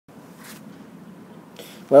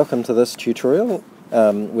Welcome to this tutorial.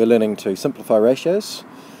 We're learning to simplify ratios.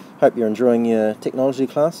 Hope you're enjoying your technology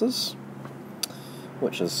classes,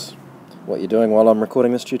 which is what you're doing while I'm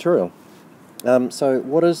recording this tutorial. So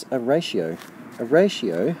what is a ratio? A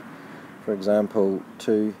ratio, for example,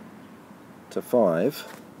 2 to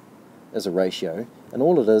 5 is a ratio, and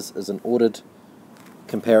all it is an ordered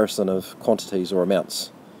comparison of quantities or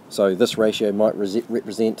amounts. So this ratio might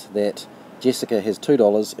represent that Jessica has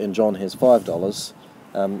 $2 and John has $5.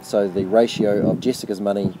 So the ratio of Jessica's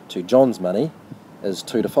money to John's money is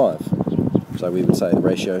 2 to 5. So we would say the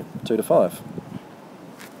ratio 2 to 5.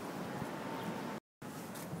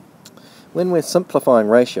 When we're simplifying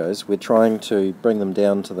ratios, we're trying to bring them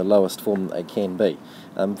down to the lowest form that they can be,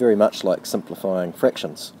 very much like simplifying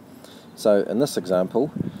fractions. So in this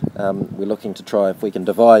example, we're looking to try if we can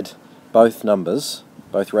divide both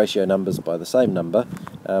ratio numbers by the same number,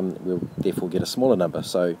 we'll therefore get a smaller number.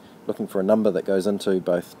 So looking for a number that goes into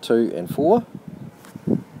both 2 and 4.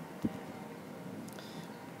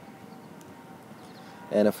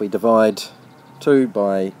 And if we divide 2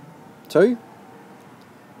 by 2,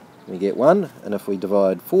 we get 1, and if we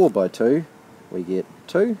divide 4 by 2, we get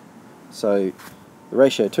 2. So the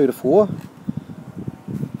ratio 2 to 4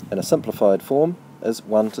 in a simplified form is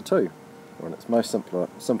 1 to 2, or in its most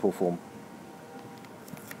simple form.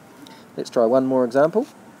 Let's try one more example.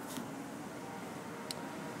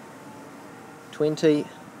 20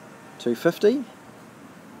 to 50.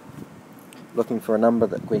 Looking for a number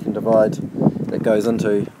that we can divide that goes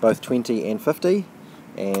into both 20 and 50,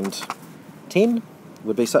 and 10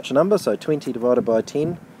 would be such a number. So 20 divided by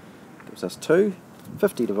 10 gives us 2,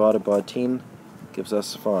 50 divided by 10 gives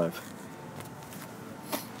us 5.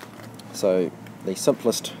 So the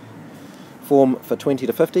simplest form for 20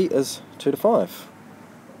 to 50 is 2 to 5.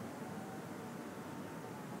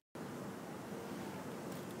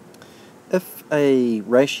 If a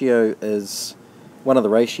ratio is, one of the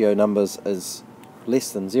ratio numbers is less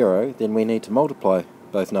than 0, then we need to multiply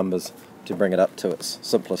both numbers to bring it up to its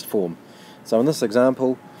simplest form. So in this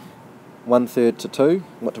example, 1/3 to 2,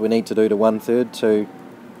 what do we need to do to 1/3 to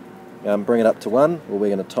bring it up to 1? Well,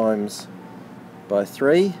 we're going to times by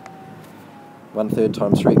 3. 1/3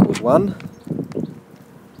 times 3 equals 1.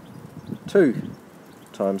 2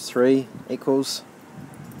 times 3 equals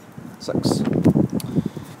 6.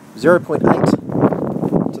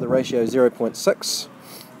 0.8 to the ratio 0.6.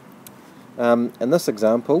 In this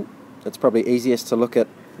example, it's probably easiest to look at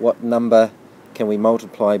what number can we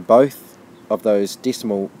multiply both of those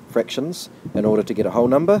decimal fractions in order to get a whole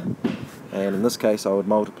number. And in this case, I would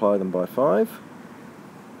multiply them by 5.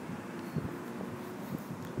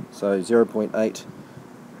 So 0.8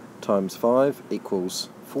 times 5 equals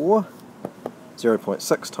 4.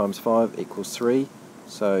 0.6 times 5 equals 3.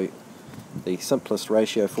 So the simplest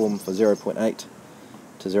ratio form for 0.8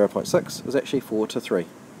 to 0.6 is actually 4 to 3.